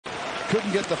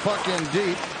couldn't get the puck in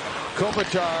deep.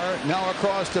 Kopitar now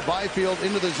across to Byfield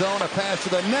into the zone. A pass to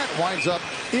the net winds up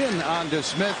in on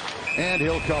DeSmith, and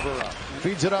he'll cover up.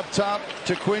 Feeds it up top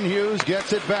to Quinn Hughes,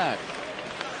 gets it back.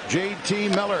 J.T.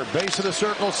 Miller, base of the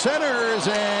circle, centers,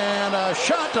 and a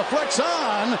shot deflects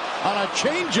on a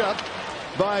changeup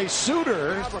by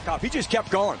Suter. He just kept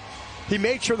going. He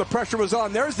made sure the pressure was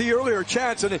on. There's the earlier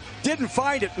chance, and it didn't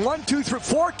find it. 1, 2, 3,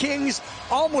 4 Kings,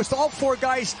 almost all 4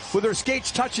 guys with their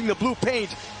skates touching the blue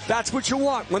paint. That's what you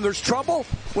want when there's trouble,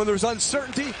 when there's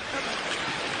uncertainty.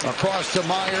 Across to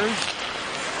Myers,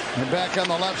 and back on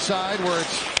the left side where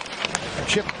it's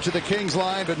chipped to the Kings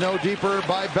line, but no deeper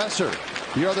by Besser.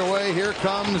 The other way, here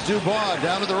comes Dubois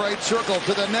down to the right circle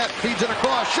to the net, feeds it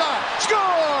across, shot,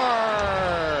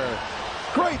 score!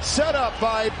 Great setup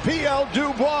by P.L.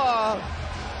 Dubois.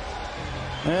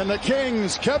 And the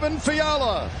Kings, Kevin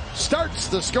Fiala, starts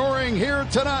the scoring here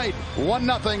tonight.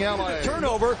 1-0 LA.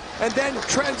 Turnover and then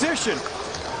transition.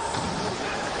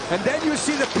 And then you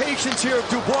see the patience here of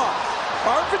Dubois.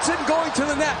 Arvidsson going to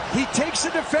the net. He takes the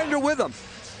defender with him.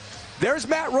 There's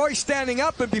Matt Roy standing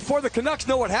up, and before the Canucks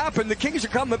know what happened, the Kings are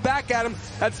coming back at him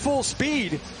at full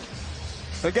speed.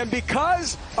 Again,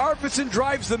 because Arvidsson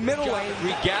drives the middle lane,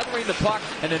 regathering the puck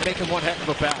and then making one heck of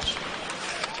a pass.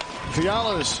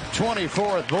 Fiala's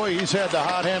 24th. Boy, he's had the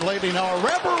hot hand lately. Now a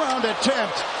wraparound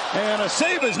attempt, and a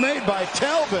save is made by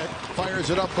Talbot.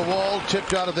 Fires it up the wall,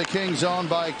 tipped out of the King zone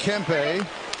by Kempe.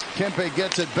 Kempe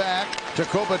gets it back to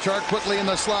Kopitar quickly in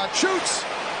the slot, shoots.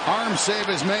 Arm save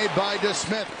is made by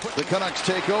DeSmith. The Canucks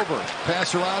take over.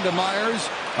 Pass around to Myers.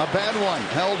 A bad one.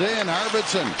 Held in.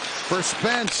 Arvidsson for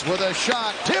Spence with a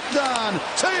shot. Tipped on.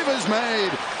 Save is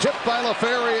made. Tipped by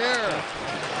LaFerriere.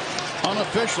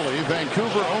 Unofficially,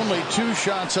 Vancouver only 2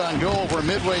 shots on goal. We're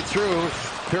midway through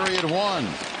period 1.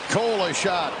 Cole a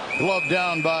shot. Gloved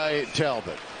down by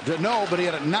Talbot. No, but he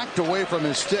had it knocked away from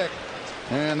his stick.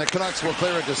 And the Canucks will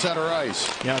clear it to center ice.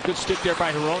 Yeah, good stick there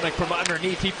by Hronek from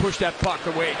underneath. He pushed that puck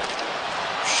away.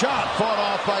 Shot fought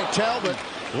off by Talbot.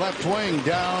 Left wing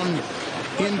down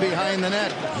in behind the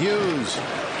net. Hughes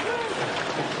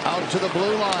out to the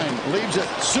blue line. Leaves it.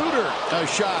 Suter, a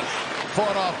shot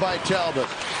fought off by Talbot.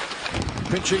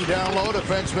 Pitching down low,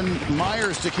 defenseman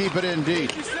Myers to keep it in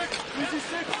deep.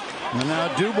 And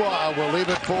now Dubois will leave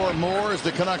it for Moore as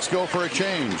the Canucks go for a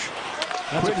change.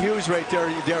 Quinn Hughes right there.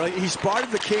 He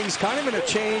spotted the Kings kind of in a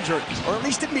change, or at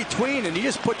least in between, and he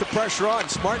just put the pressure on.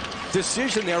 Smart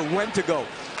decision there when to go.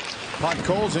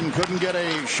 Podkolzin couldn't get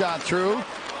a shot through.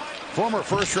 Former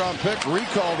first-round pick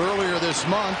recalled earlier this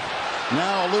month.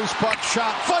 Now a loose puck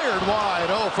shot fired wide.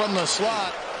 Oh, from the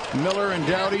slot. Miller and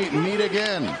Doughty meet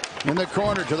again. In the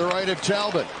corner to the right of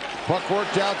Talbot. Puck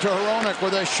worked out to Hronek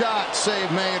with a shot.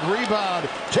 Save made. Rebound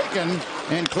taken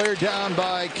and cleared down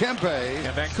by Kempe.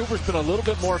 Yeah, Vancouver's been a little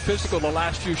bit more physical the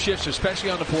last few shifts,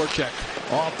 especially on the forecheck.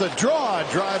 Off the draw.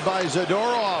 Drive by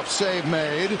Zadorov. Save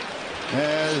made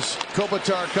as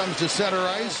Kopitar comes to center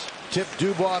ice. Tip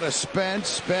Dubois to Spence.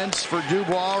 Spence for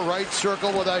Dubois. Right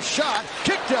circle with a shot.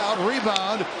 Kicked out.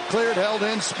 Rebound. Cleared. Held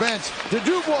in. Spence to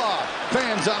Dubois.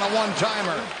 Fans on a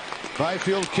one-timer.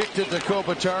 Byfield kicked it to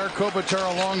Kopitar.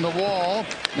 Kopitar along the wall.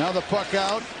 Now the puck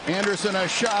out. Anderson a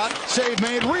shot. Save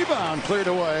made. Rebound cleared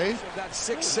away. That's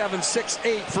 6-7,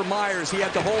 6-8 for Myers. He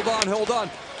had to hold on.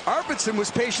 Arvidsson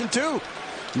was patient too.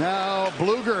 Now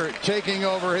Bluger taking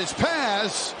over his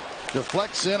pass.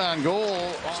 Deflects in on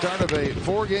goal. Start of a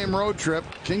 4-game road trip.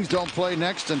 Kings don't play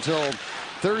next until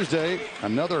Thursday.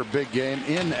 Another big game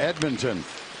in Edmonton.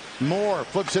 Moore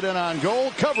flips it in on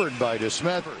goal, covered by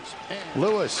DeSmith.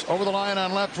 Lewis over the line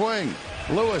on left wing.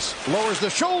 Lewis lowers the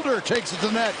shoulder, takes it to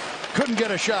the net. Couldn't get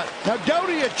a shot. Now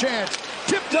Doughty a chance.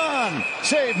 Tipped on.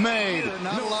 Save made.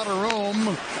 Not a lot of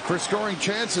room for scoring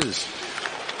chances,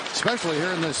 especially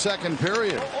here in the second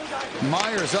period.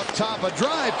 Myers up top. A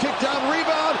drive. Kicked out.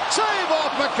 Rebound. Save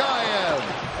off Mikheyev.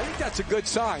 I think that's a good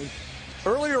sign.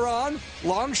 Earlier on,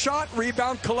 long shot,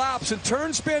 rebound, collapse, and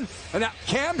turn spin. And that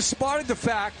Cam spotted the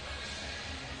fact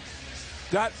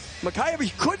that Mikheyev,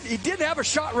 he didn't have a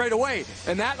shot right away.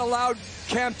 And that allowed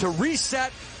Cam to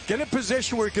reset, get in a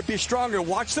position where he could be stronger.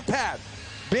 Watch the pad.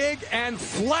 Big and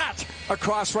flat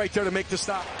across right there to make the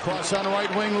stop. Cross on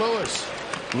right wing, Lewis.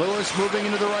 Lewis moving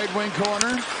into the right wing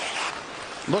corner.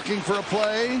 Looking for a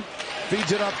play.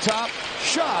 Feeds it up top.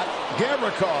 Shot.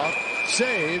 Gavrikov.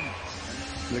 Save.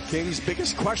 The Kings'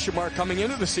 biggest question mark coming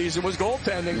into the season was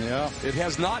goaltending. Yeah. It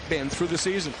has not been through the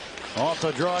season. Off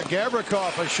the draw,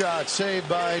 Gavrikov a shot. Saved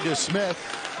by DeSmith.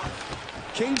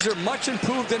 Kings are much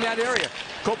improved in that area.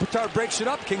 Kopitar breaks it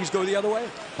up. Kings go the other way.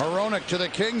 Hronek to the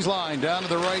Kings line. Down to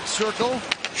the right circle.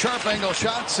 Sharp angle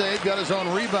shot save. Got his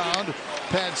own rebound.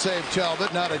 Pad save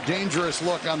Talbot. Not a dangerous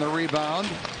look on the rebound.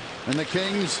 And the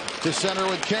Kings to center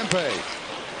with Kempe.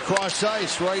 Cross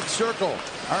ice, right circle.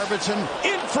 Arvidsson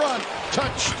in front.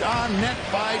 Touched on net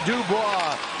by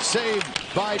Dubois.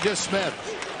 Saved by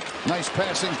DeSmith. Nice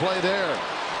passing play there.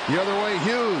 The other way,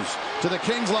 Hughes to the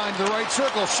Kings line to the right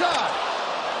circle. Shot.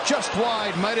 Just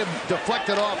wide. Might have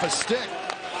deflected off a stick.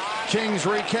 Kings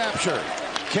recapture.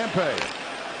 Kempe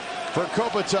for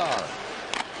Kopitar.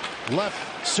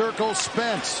 Left circle,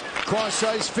 Spence. Cross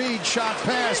ice feed, shot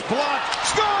pass, blocked,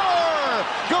 score!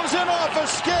 Goes in off a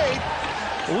skate.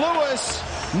 Lewis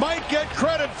might get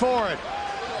credit for it.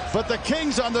 But the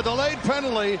Kings on the delayed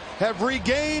penalty have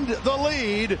regained the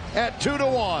lead at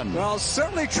 2-1. Well,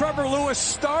 certainly Trevor Lewis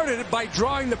started it by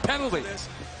drawing the penalty.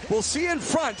 We'll see in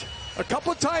front. A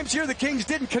couple of times here the Kings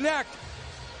didn't connect.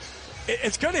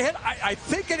 It's going to hit. I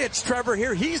think it hits Trevor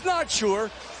here. He's not sure.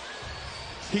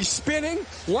 He's spinning.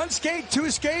 One skate, two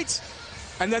skates,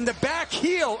 and then the back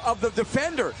heel of the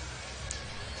defender.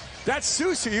 That's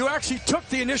Soucy, who actually took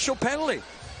the initial penalty.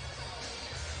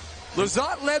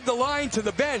 Lizotte led the line to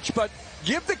the bench, but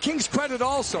give the Kings credit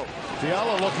also.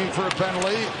 Fiala looking for a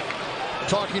penalty.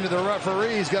 Talking to the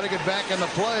referee. He's got to get back in the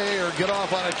play or get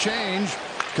off on a change.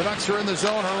 Canucks are in the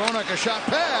zone. Hronek, a shot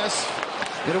pass.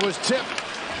 It was tipped,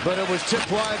 but it was tipped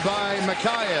wide by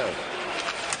Mikheyev.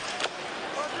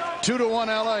 2-1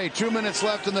 LA. 2 minutes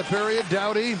left in the period.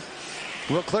 Doughty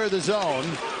will clear the zone.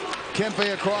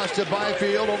 Kempe across to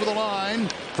Byfield over the line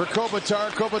for Kopitar.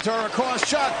 Kopitar across,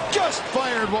 shot just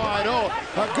fired wide. Oh,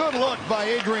 a good look by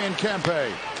Adrian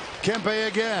Kempe. Kempe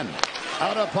again.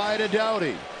 Out up high to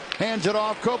Doughty. Hands it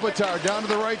off. Kopitar down to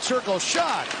the right circle.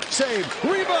 Shot. Save.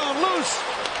 Rebound. Loose.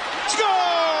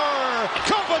 Score!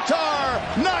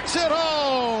 Kopitar knocks it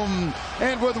home.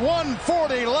 And with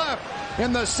 1:40 left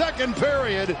in the second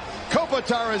period,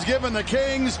 Kopitar has given the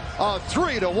Kings a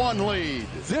 3-1 lead.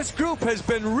 This group has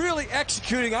been really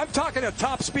executing. I'm talking at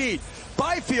top speed.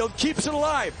 Byfield keeps it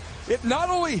alive. It not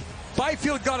only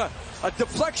Byfield got a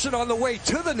deflection on the way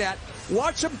to the net.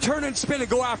 Watch him turn and spin and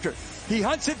go after it. He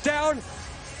hunts it down,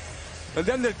 and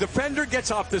then the defender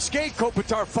gets off the skate.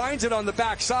 Kopitar finds it on the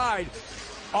backside.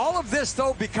 All of this,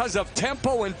 though, because of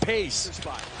tempo and pace.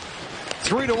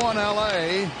 3-1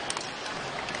 LA.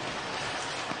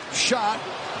 Shot.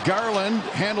 Garland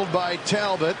handled by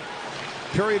Talbot.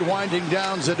 Period winding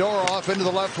down. Zadorov into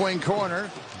the left wing corner.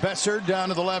 Besser down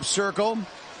to the left circle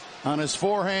on his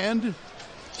forehand.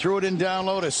 Threw it in down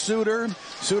low to Suter.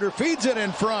 Suter feeds it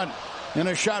in front. And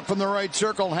a shot from the right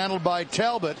circle handled by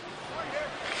Talbot.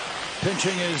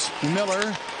 Pinching is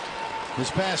Miller. His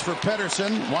pass for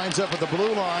Pettersson. Winds up at the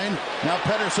blue line. Now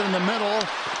Pettersson in the middle.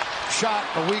 Shot,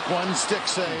 a weak one. Stick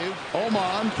save.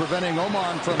 Oman, preventing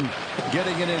Oman from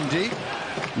getting it in deep.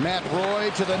 Matt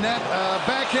Roy to the net.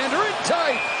 Backhander in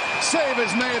tight. Save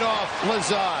is made off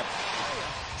Lizotte.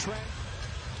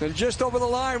 And just over the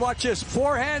line, watch this.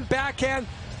 Forehand, backhand.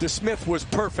 DeSmith was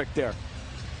perfect there.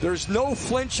 There's no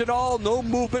flinch at all, no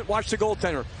movement. Watch the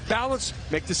goaltender. Balance,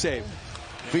 make the save.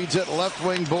 Feeds it left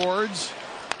wing boards.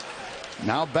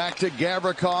 Now back to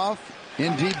Gavrikov.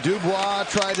 In deep, Dubois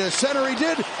tried to center. He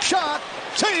did. Shot.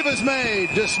 Save is made.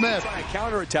 DeSmith.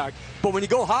 Counterattack. But when you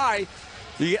go high,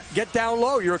 you get down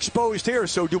low. You're exposed here.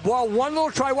 So Dubois, one little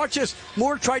try. Watch this.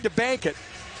 Moore tried to bank it.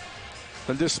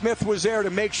 And DeSmith was there to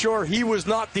make sure he was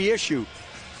not the issue.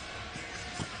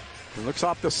 He looks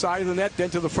off the side of the net, then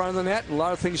to the front of the net, and a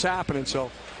lot of things happening.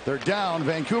 So they're down.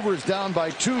 Vancouver's down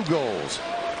by 2 goals.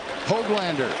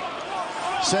 Höglander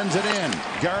sends it in.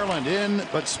 Garland in,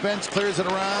 but Spence clears it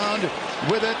around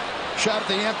with it. Shot at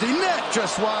the empty net,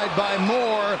 just wide by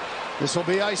Moore. This will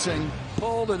be icing.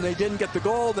 Pulled, and they didn't get the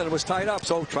goal, then it was tied up.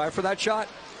 So try for that shot.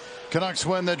 Canucks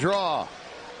win the draw.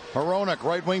 Hronek,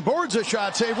 right wing, boards a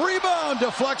shot, save, rebound,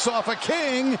 deflects off a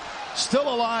King.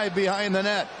 Still alive behind the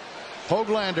net.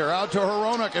 Höglander out to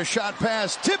Hronek, a shot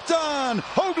pass, tipped on.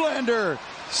 Höglander,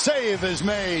 save is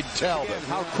made. Talbot.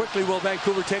 How quickly will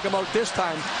Vancouver take him out this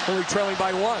time, only trailing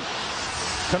by 1?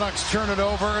 Canucks turn it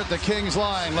over at the Kings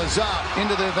line. Lizotte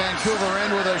into the Vancouver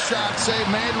end with a shot, save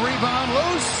made, rebound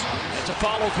loose. It's a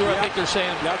follow through, I think they're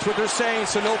saying. That's what they're saying,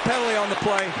 so no penalty on the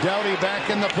play. Doughty back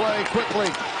in the play quickly.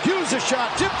 Hughes a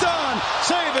shot, tipped on,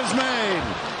 save is made.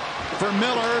 For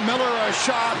Miller, Miller a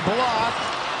shot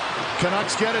blocked.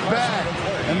 Canucks get it back.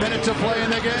 A minute to play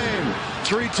in the game.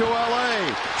 3-2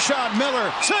 LA. Shot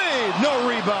Miller. Save. No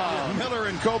rebound. Miller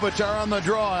and Kopitar on the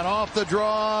draw. And off the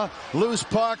draw. Loose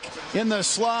puck in the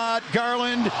slot.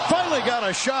 Garland finally got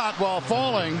a shot while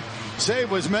falling. Save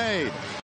was made.